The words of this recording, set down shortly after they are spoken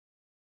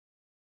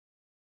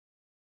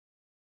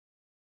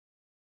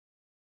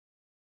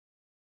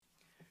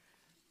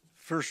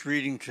First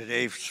reading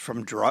today is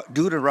from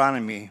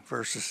Deuteronomy,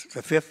 verses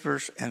the 5th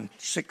verse and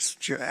 6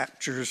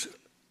 chapters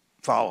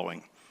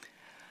following.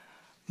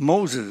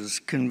 Moses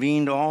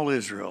convened all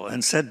Israel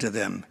and said to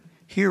them,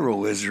 "Hear,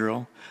 O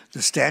Israel,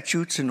 the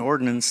statutes and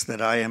ordinances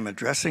that I am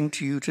addressing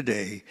to you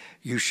today,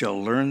 you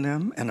shall learn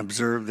them and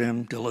observe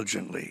them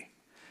diligently.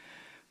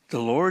 The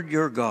Lord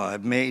your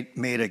God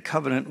made a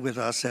covenant with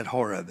us at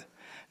Horeb.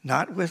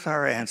 Not with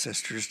our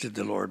ancestors did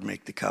the Lord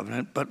make the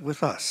covenant, but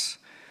with us,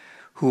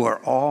 who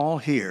are all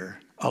here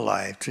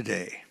alive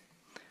today.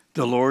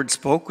 The Lord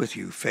spoke with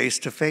you face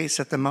to face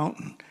at the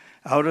mountain,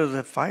 out of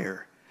the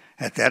fire.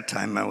 At that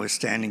time I was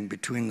standing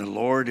between the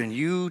Lord and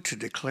you to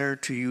declare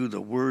to you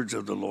the words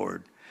of the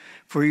Lord.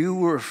 For you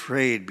were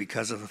afraid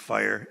because of the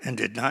fire and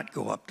did not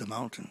go up the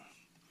mountain."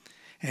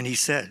 And he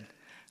said,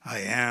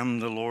 "I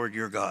am the Lord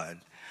your God,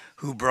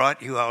 who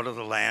brought you out of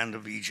the land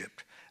of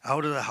Egypt,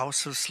 out of the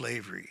house of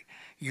slavery.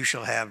 You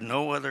shall have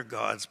no other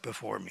gods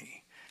before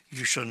me.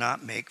 You shall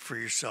not make for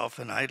yourself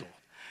an idol,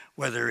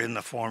 whether in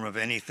the form of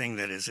anything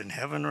that is in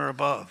heaven or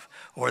above,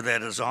 or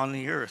that is on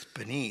the earth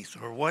beneath,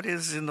 or what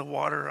is in the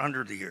water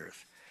under the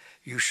earth.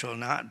 You shall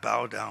not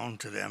bow down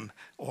to them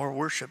or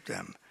worship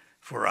them,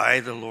 for I,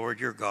 the Lord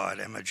your God,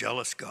 am a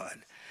jealous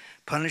God,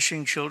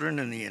 punishing children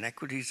in the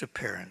iniquities of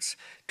parents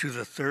to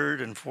the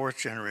third and fourth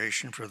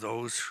generation for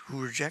those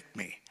who reject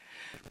me,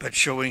 but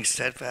showing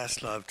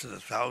steadfast love to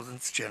the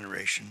thousandth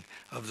generation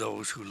of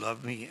those who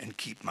love me and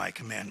keep my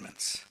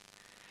commandments.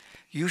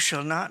 You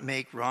shall not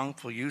make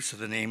wrongful use of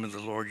the name of the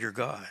Lord your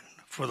God,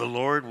 for the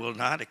Lord will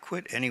not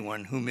acquit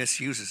anyone who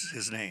misuses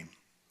his name.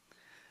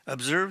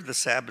 Observe the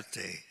Sabbath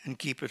day and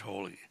keep it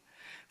holy,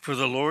 for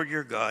the Lord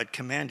your God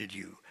commanded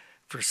you,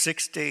 for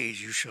 6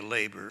 days you shall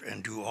labor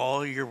and do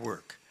all your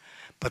work,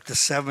 but the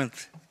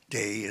seventh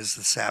day is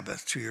the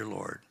Sabbath to your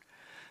Lord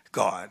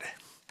God.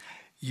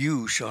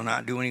 You shall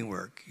not do any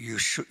work,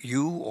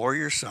 you or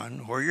your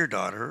son or your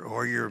daughter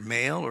or your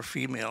male or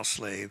female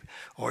slave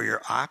or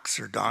your ox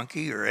or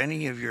donkey or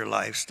any of your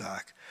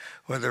livestock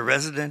or the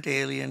resident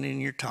alien in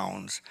your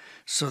towns,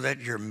 so that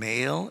your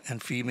male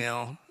and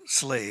female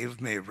slave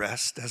may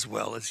rest as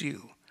well as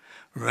you.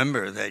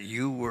 Remember that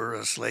you were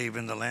a slave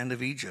in the land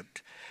of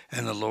Egypt,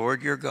 and the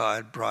Lord your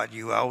God brought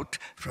you out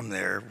from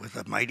there with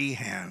a mighty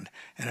hand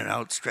and an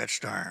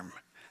outstretched arm.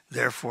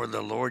 Therefore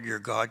the Lord your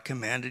God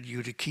commanded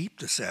you to keep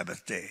the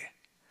Sabbath day.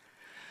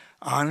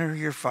 Honor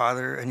your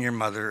father and your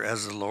mother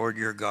as the Lord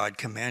your God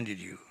commanded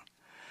you,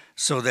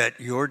 so that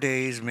your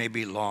days may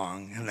be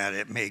long and that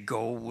it may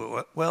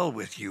go well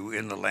with you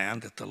in the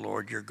land that the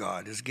Lord your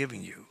God is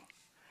giving you.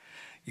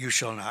 You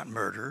shall not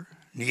murder,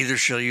 neither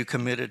shall you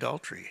commit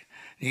adultery,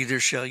 neither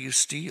shall you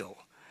steal,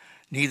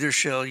 neither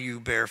shall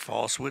you bear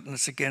false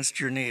witness against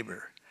your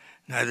neighbor.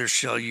 Neither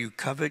shall you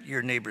covet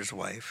your neighbor's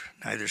wife,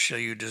 neither shall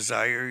you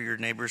desire your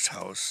neighbor's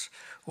house,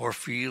 or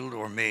field,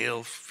 or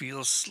male,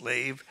 field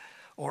slave,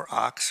 or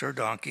ox, or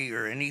donkey,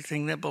 or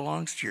anything that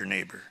belongs to your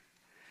neighbor.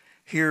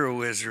 Hear,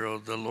 O Israel,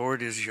 the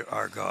Lord is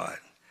our God,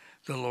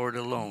 the Lord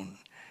alone.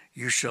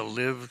 You shall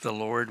live the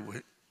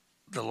Lord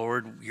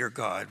your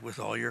God with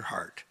all your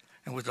heart,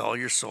 and with all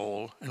your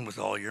soul, and with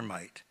all your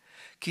might.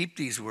 Keep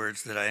these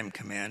words that I am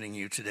commanding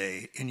you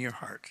today in your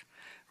heart.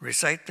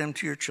 Recite them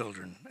to your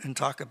children, and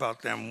talk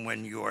about them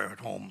when you are at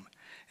home,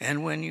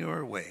 and when you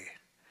are away,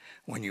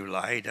 when you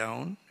lie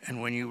down,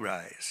 and when you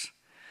rise.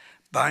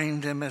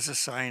 Bind them as a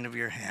sign of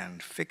your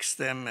hand, fix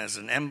them as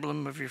an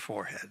emblem of your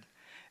forehead,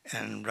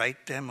 and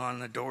write them on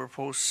the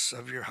doorposts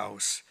of your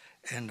house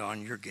and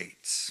on your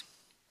gates.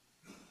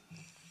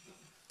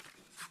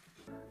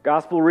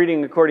 Gospel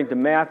reading according to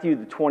Matthew,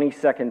 the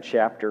 22nd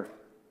chapter.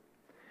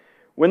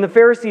 When the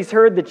Pharisees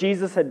heard that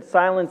Jesus had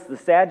silenced the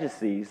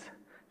Sadducees,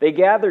 they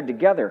gathered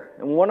together,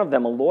 and one of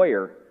them, a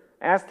lawyer,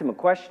 asked him a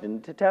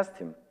question to test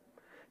him.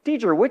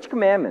 "Teacher, which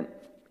commandment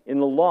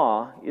in the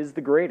law is the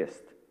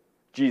greatest?"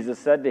 Jesus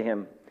said to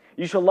him,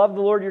 "You shall love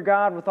the Lord your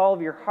God with all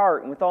of your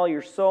heart and with all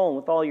your soul and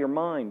with all your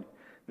mind.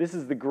 This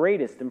is the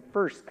greatest and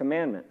first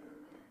commandment.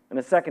 And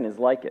the second is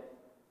like it.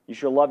 You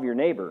shall love your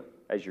neighbor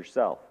as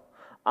yourself.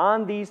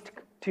 On these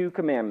two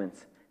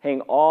commandments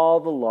hang all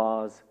the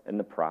laws and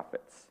the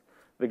prophets."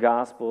 The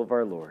gospel of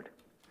our Lord.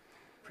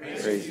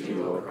 Praise to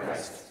you, Lord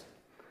Christ.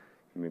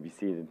 You may be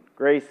seated.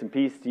 Grace and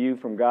peace to you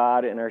from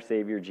God and our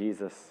Savior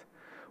Jesus.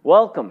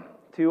 Welcome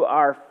to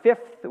our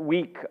 5th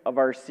week of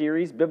our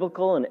series,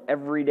 Biblical and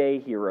Everyday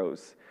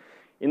Heroes.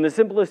 In the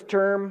simplest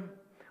term,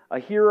 a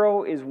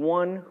hero is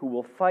one who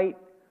will fight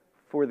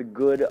for the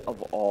good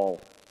of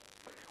all.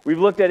 We've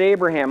looked at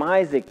Abraham,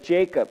 Isaac,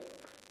 Jacob,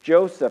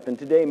 Joseph, and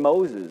today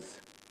Moses.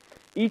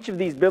 Each of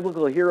these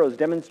biblical heroes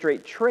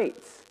demonstrate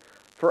traits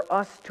for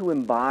us to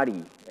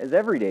embody as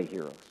everyday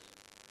heroes: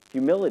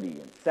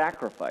 humility and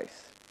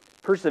sacrifice,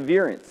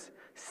 perseverance,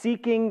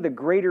 seeking the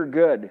greater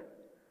good.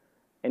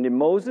 And in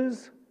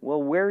Moses,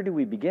 well, where do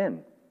we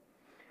begin?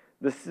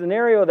 The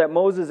scenario that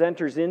Moses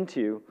enters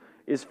into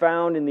is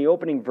found in the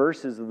opening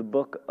verses of the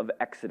book of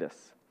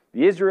Exodus.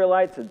 The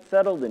Israelites had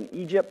settled in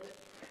Egypt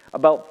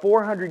about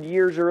 400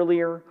 years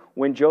earlier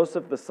when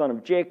Joseph, the son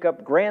of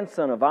Jacob,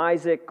 grandson of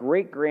Isaac,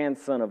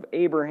 great-grandson of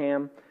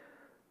Abraham,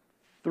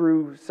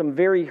 through some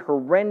very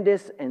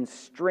horrendous and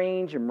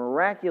strange and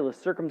miraculous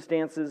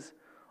circumstances,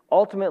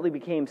 ultimately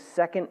became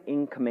second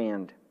in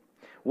command,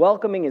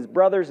 welcoming his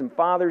brothers and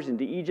fathers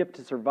into Egypt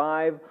to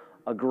survive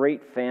a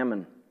great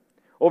famine.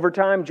 Over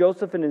time,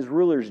 Joseph and his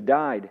rulers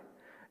died,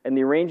 and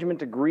the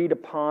arrangement agreed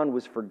upon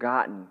was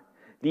forgotten.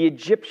 The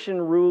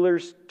Egyptian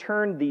rulers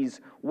turned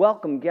these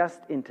welcome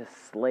guests into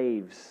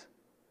slaves.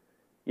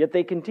 Yet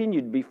they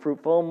continued to be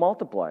fruitful and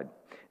multiplied.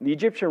 The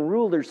Egyptian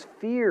rulers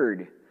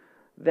feared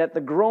that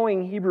the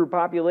growing Hebrew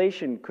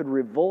population could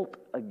revolt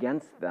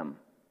against them.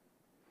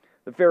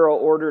 The Pharaoh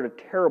ordered a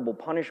terrible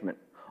punishment.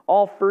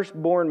 All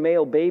firstborn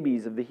male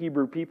babies of the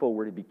Hebrew people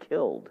were to be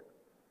killed.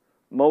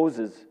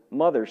 Moses'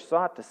 mother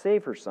sought to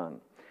save her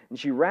son, and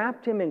she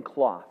wrapped him in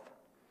cloth,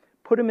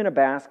 put him in a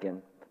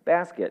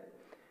basket,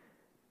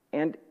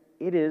 and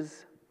it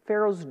is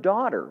Pharaoh's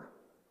daughter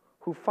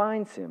who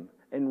finds him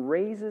and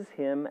raises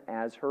him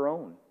as her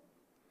own.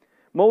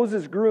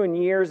 Moses grew in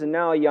years, and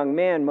now a young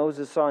man,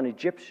 Moses saw an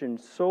Egyptian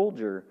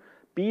soldier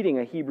beating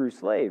a Hebrew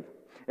slave.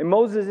 And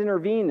Moses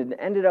intervened and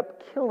ended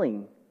up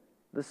killing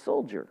the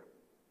soldier.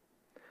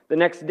 The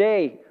next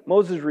day,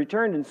 Moses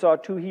returned and saw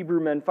two Hebrew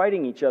men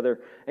fighting each other.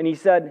 And he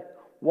said,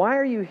 "Why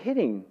are you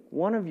hitting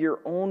one of your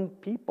own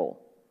people?"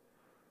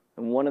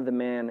 And one of the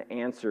men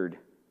answered,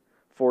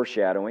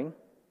 foreshadowing,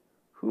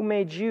 "Who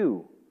made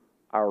you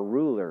our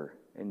ruler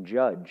and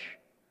judge?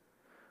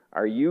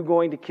 Are you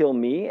going to kill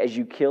me as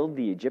you killed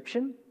the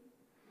Egyptian?"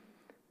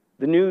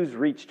 The news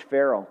reached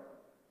Pharaoh,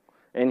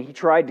 and he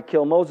tried to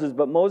kill Moses,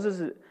 but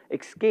Moses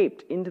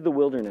escaped into the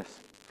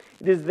wilderness.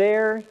 It is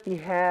there he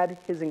had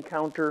his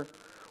encounter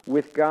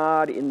with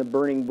God in the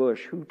burning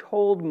bush, who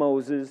told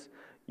Moses,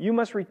 "You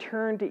must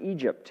return to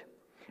Egypt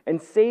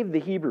and save the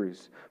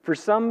Hebrews." After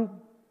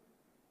some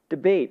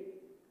debate,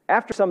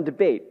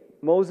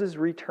 Moses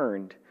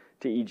returned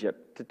to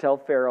Egypt to tell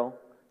Pharaoh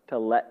to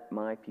let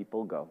my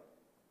people go.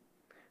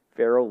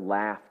 Pharaoh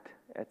laughed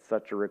at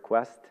such a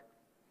request.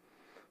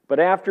 But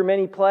after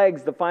many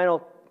plagues, the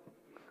final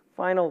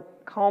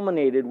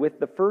culminated with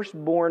the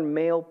firstborn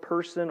male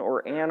person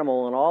or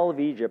animal in all of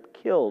Egypt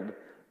killed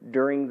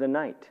during the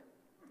night.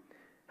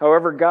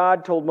 However,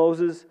 God told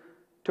Moses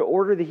to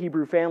order the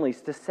Hebrew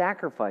families to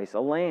sacrifice a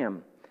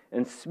lamb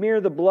and smear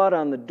the blood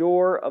on the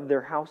door of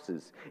their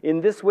houses.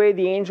 In this way,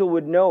 the angel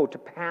would know to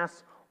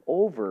pass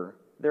over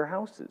their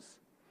houses.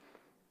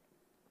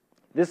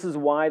 This is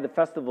why the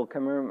festival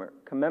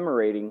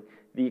commemorating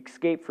the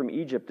escape from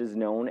Egypt is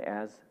known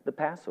as the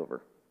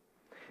Passover.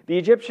 The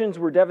Egyptians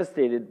were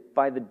devastated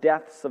by the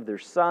deaths of their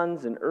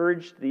sons and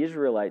urged the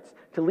Israelites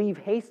to leave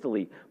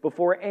hastily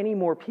before any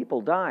more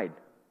people died.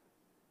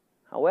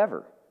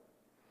 However,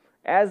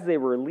 as they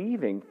were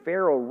leaving,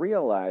 Pharaoh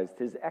realized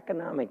his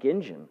economic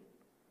engine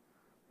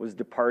was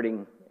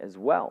departing as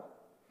well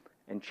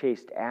and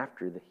chased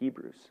after the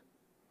Hebrews.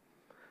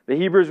 The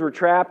Hebrews were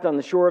trapped on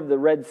the shore of the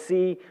Red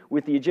Sea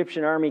with the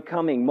Egyptian army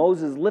coming.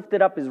 Moses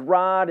lifted up his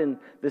rod and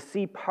the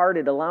sea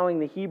parted, allowing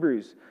the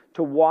Hebrews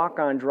to walk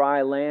on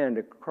dry land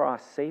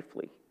across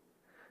safely.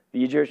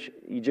 The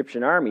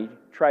Egyptian army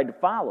tried to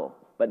follow,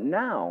 but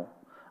now,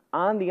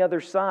 on the other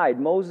side,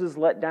 Moses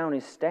let down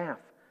his staff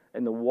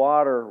and the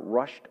water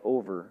rushed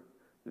over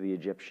the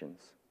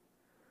Egyptians.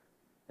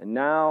 And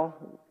now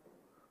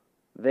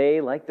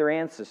they, like their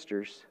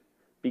ancestors,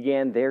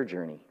 began their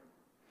journey.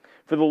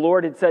 For the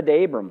Lord had said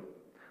to Abram,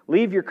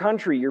 "Leave your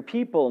country, your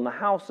people, and the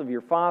house of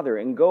your father,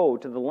 and go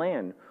to the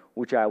land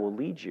which I will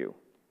lead you."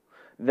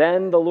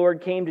 Then the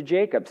Lord came to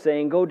Jacob,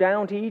 saying, "Go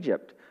down to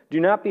Egypt. Do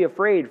not be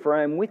afraid, for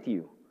I am with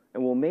you,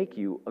 and will make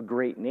you a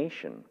great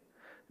nation."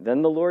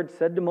 Then the Lord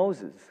said to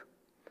Moses,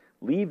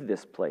 "Leave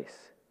this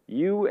place,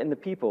 you and the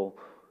people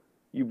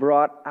you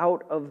brought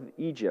out of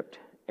Egypt,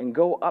 and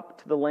go up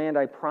to the land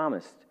I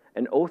promised,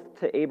 an oath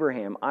to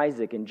Abraham,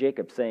 Isaac, and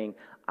Jacob, saying,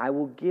 I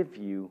will give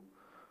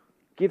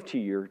to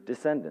your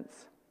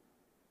descendants.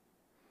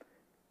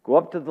 Go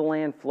up to the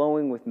land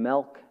flowing with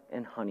milk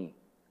and honey."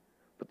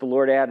 But the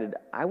Lord added,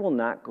 "I will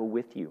not go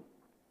with you."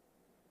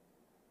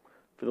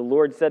 For the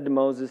Lord said to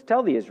Moses,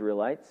 "Tell the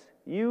Israelites,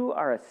 you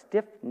are a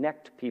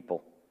stiff-necked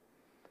people.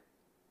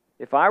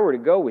 If I were to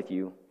go with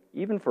you,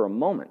 even for a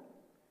moment,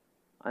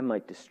 I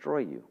might destroy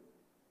you."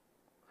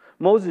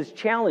 Moses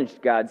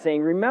challenged God,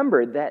 saying,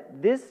 "Remember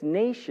that this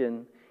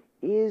nation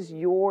is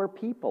your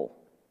people."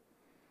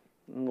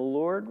 And the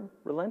Lord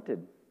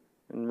relented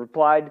and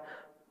replied,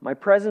 "My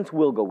presence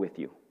will go with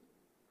you,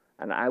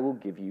 and I will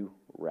give you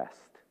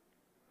rest."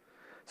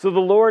 So the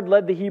Lord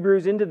led the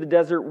Hebrews into the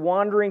desert,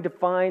 wandering to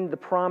find the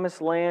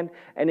promised land,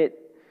 and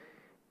it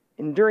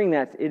is during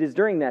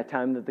that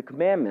time that the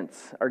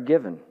commandments are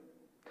given.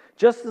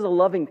 Just as a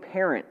loving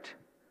parent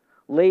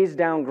lays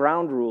down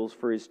ground rules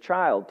for his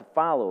child to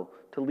follow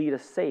to lead a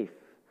safe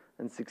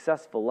and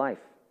successful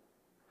life,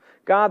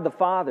 God the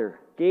Father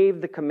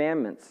gave the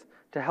commandments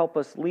to help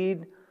us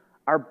lead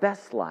our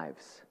best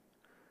lives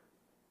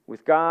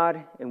with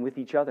God and with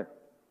each other.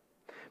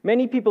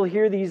 Many people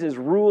hear these as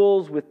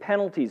rules with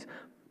penalties,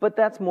 but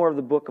that's more of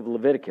the book of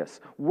Leviticus.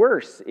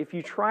 Worse, if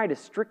you try to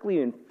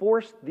strictly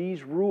enforce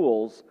these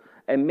rules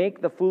and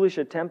make the foolish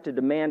attempt to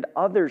demand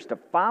others to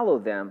follow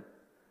them,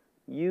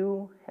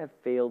 you have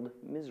failed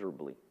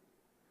miserably.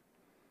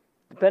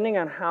 Depending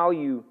on how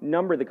you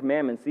number the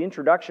commandments, the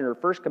introduction or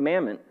first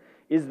commandment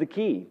is the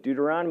key.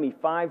 Deuteronomy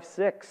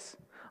 5:6.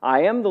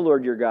 I am the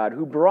Lord your God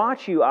who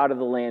brought you out of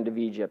the land of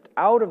Egypt,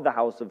 out of the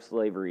house of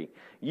slavery.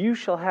 You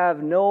shall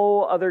have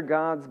no other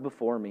gods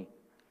before me.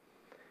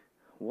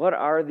 What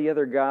are the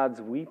other gods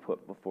we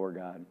put before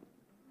God?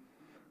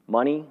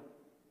 Money?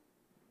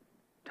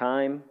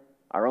 Time?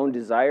 Our own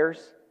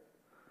desires?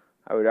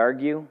 I would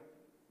argue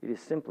it is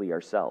simply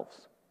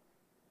ourselves.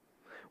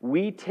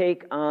 We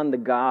take on the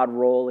God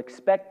role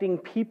expecting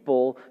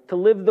people to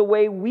live the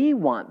way we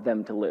want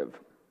them to live.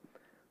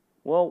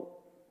 Well,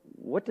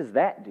 what does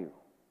that do?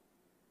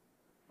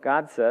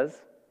 God says,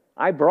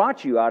 I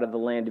brought you out of the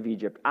land of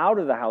Egypt, out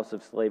of the house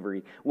of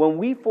slavery. When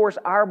we force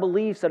our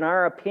beliefs and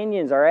our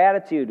opinions, our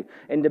attitude,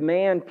 and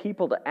demand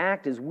people to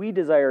act as we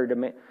desire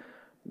to,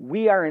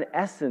 we are in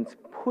essence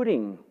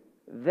putting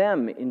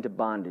them into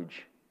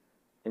bondage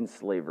and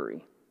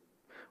slavery.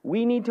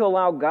 We need to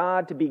allow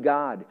God to be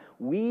God.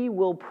 We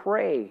will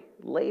pray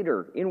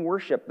later in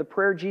worship the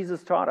prayer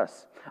Jesus taught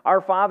us.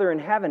 Our Father in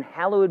heaven,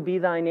 hallowed be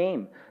thy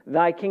name.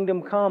 Thy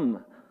kingdom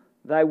come.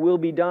 Thy will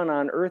be done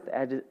on earth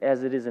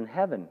as it is in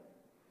heaven.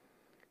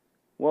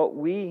 What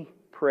we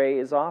pray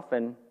is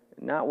often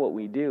not what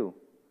we do.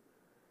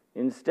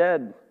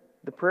 Instead,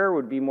 the prayer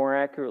would be more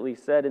accurately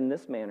said in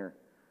this manner.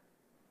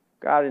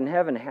 God in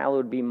heaven,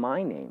 hallowed be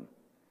my name.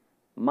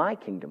 My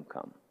kingdom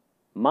come.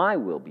 My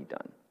will be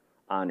done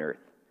on earth.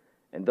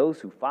 And those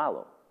who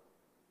follow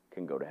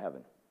can go to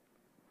heaven.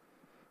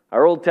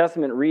 Our Old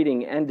Testament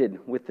reading ended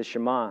with the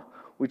Shema,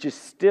 which is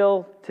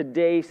still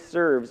today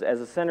serves as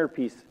a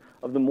centerpiece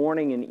of the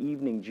morning and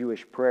evening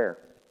Jewish prayer.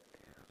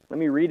 Let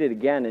me read it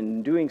again, and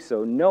in doing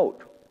so,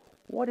 note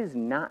what is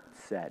not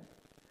said.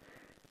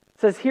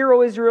 It says, Hear,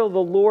 O Israel, the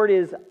Lord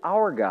is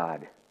our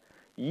God.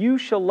 You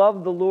shall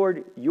love the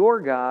Lord your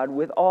God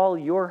with all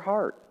your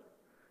heart,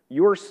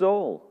 your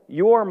soul,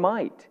 your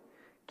might.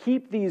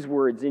 Keep these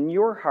words in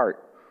your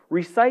heart.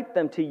 Recite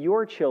them to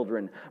your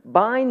children.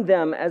 Bind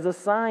them as a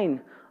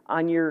sign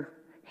on your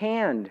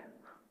hand,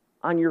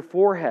 on your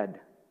forehead,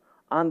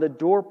 on the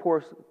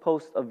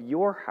doorpost of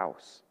your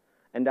house,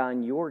 and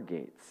on your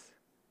gates.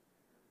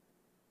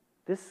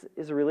 This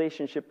is a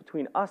relationship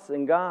between us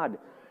and God.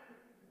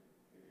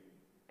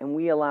 And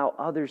we allow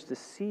others to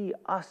see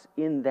us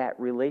in that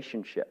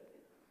relationship,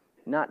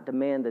 not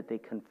demand that they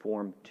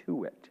conform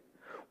to it.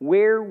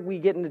 Where we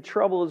get into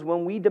trouble is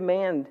when we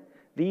demand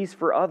these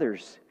for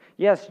others.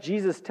 Yes,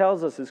 Jesus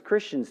tells us as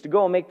Christians to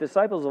go and make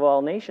disciples of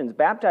all nations,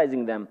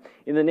 baptizing them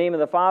in the name of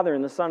the Father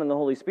and the Son and the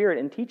Holy Spirit,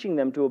 and teaching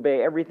them to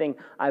obey everything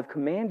I've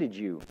commanded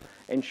you.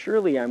 And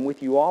surely I'm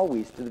with you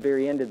always to the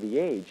very end of the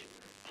age.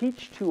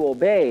 Teach to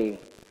obey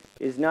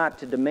is not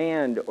to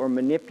demand or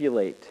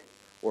manipulate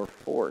or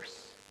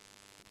force.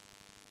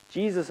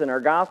 Jesus in our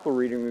gospel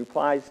reading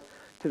replies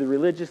to the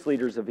religious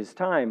leaders of his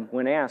time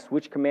when asked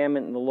which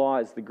commandment in the law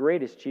is the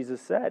greatest.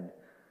 Jesus said,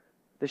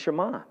 the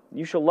Shema.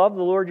 You shall love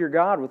the Lord your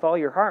God with all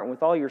your heart and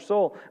with all your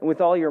soul and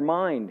with all your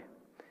mind.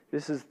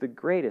 This is the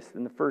greatest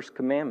and the first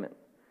commandment.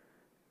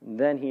 And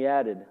then he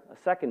added, a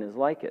second is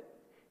like it.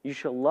 You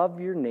shall love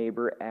your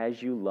neighbor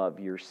as you love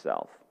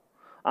yourself.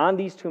 On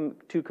these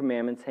two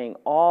commandments hang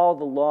all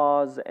the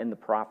laws and the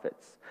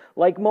prophets.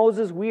 Like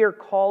Moses, we are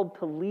called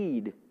to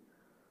lead,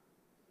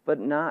 but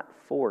not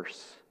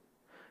force.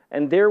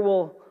 And there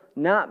will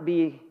not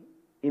be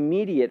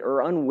immediate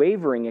or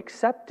unwavering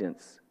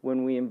acceptance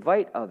when we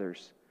invite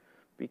others,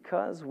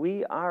 because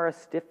we are a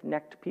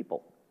stiff-necked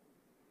people.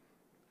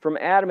 From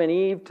Adam and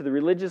Eve to the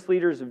religious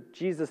leaders of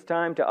Jesus'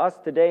 time to us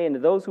today and to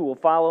those who will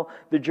follow,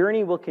 the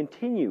journey will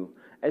continue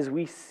as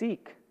we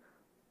seek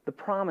the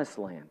promised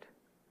land.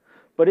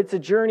 But it's a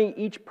journey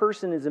each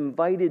person is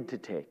invited to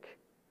take.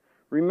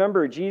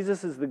 Remember,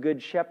 Jesus is the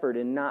good shepherd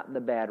and not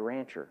the bad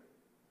rancher.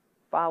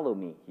 Follow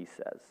me, he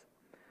says.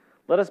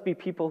 Let us be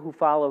people who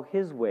follow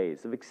his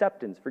ways of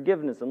acceptance,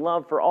 forgiveness, and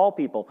love for all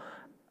people,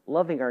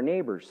 loving our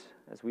neighbors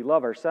as we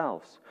love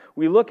ourselves.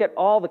 We look at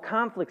all the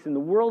conflicts in the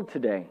world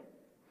today,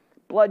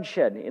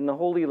 bloodshed in the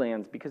Holy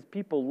Lands, because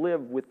people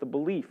live with the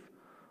belief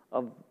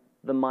of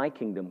the my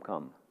kingdom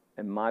come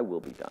and my will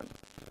be done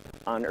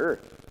on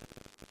earth.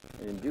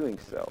 And in doing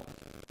so,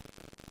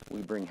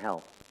 we bring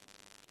hell.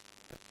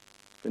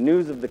 The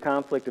news of the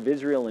conflict of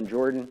Israel and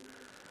Jordan,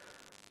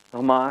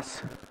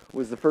 Hamas,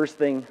 was the first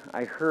thing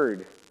I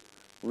heard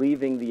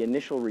leaving the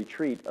initial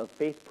retreat of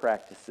faith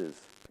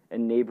practices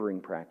and neighboring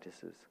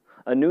practices,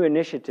 a new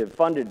initiative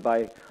funded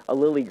by a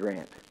Lilly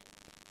Grant.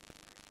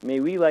 May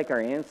we, like our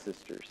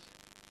ancestors,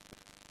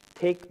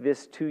 take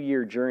this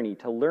 2-year journey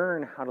to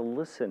learn how to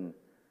listen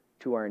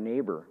to our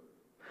neighbor,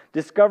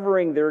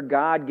 discovering their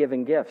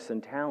God-given gifts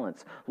and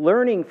talents,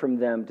 learning from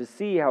them to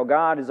see how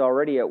God is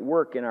already at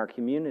work in our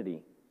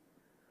community.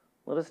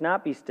 Let us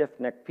not be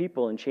stiff-necked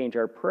people and change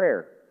our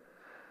prayer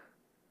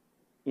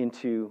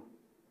into,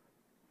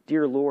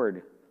 Dear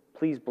Lord,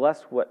 please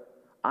bless what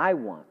I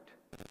want,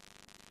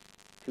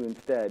 to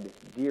instead,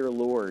 Dear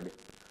Lord,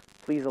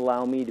 please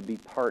allow me to be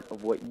part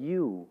of what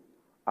you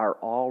are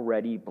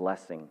already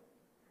blessing.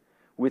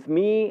 With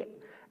me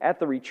at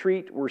the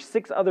retreat were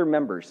 6 other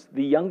members,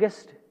 the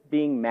youngest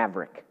being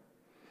Maverick,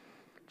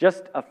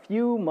 just a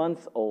few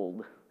months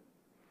old.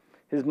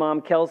 His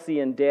mom, Kelsey,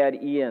 and dad,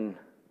 Ian,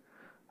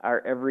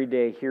 are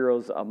everyday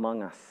heroes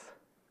among us.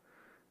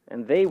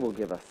 And they will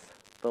give us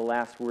the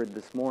last word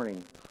this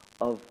morning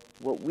of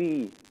what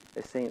we,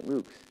 as St.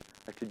 Luke's,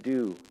 are to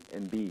do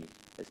and be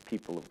as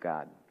people of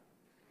God.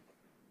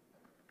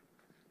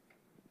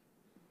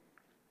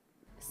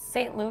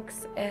 St.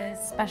 Luke's is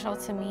special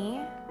to me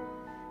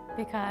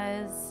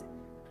because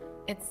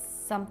it's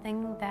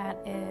something that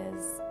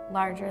is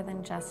larger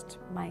than just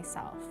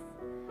myself.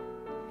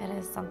 It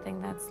is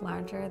something that's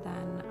larger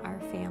than our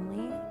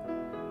family.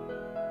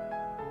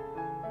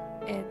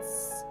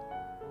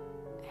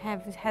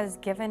 Has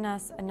given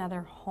us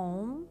another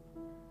home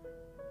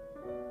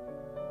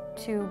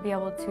to be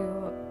able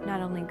to not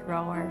only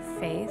grow our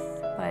faith,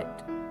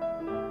 but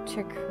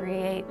to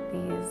create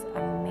these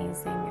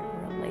amazing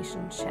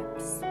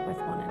relationships with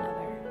one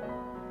another.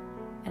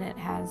 And it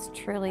has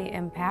truly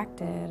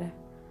impacted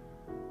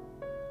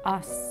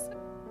us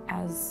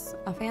as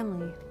a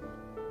family.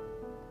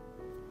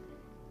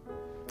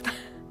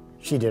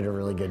 She did a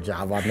really good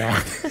job on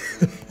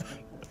that.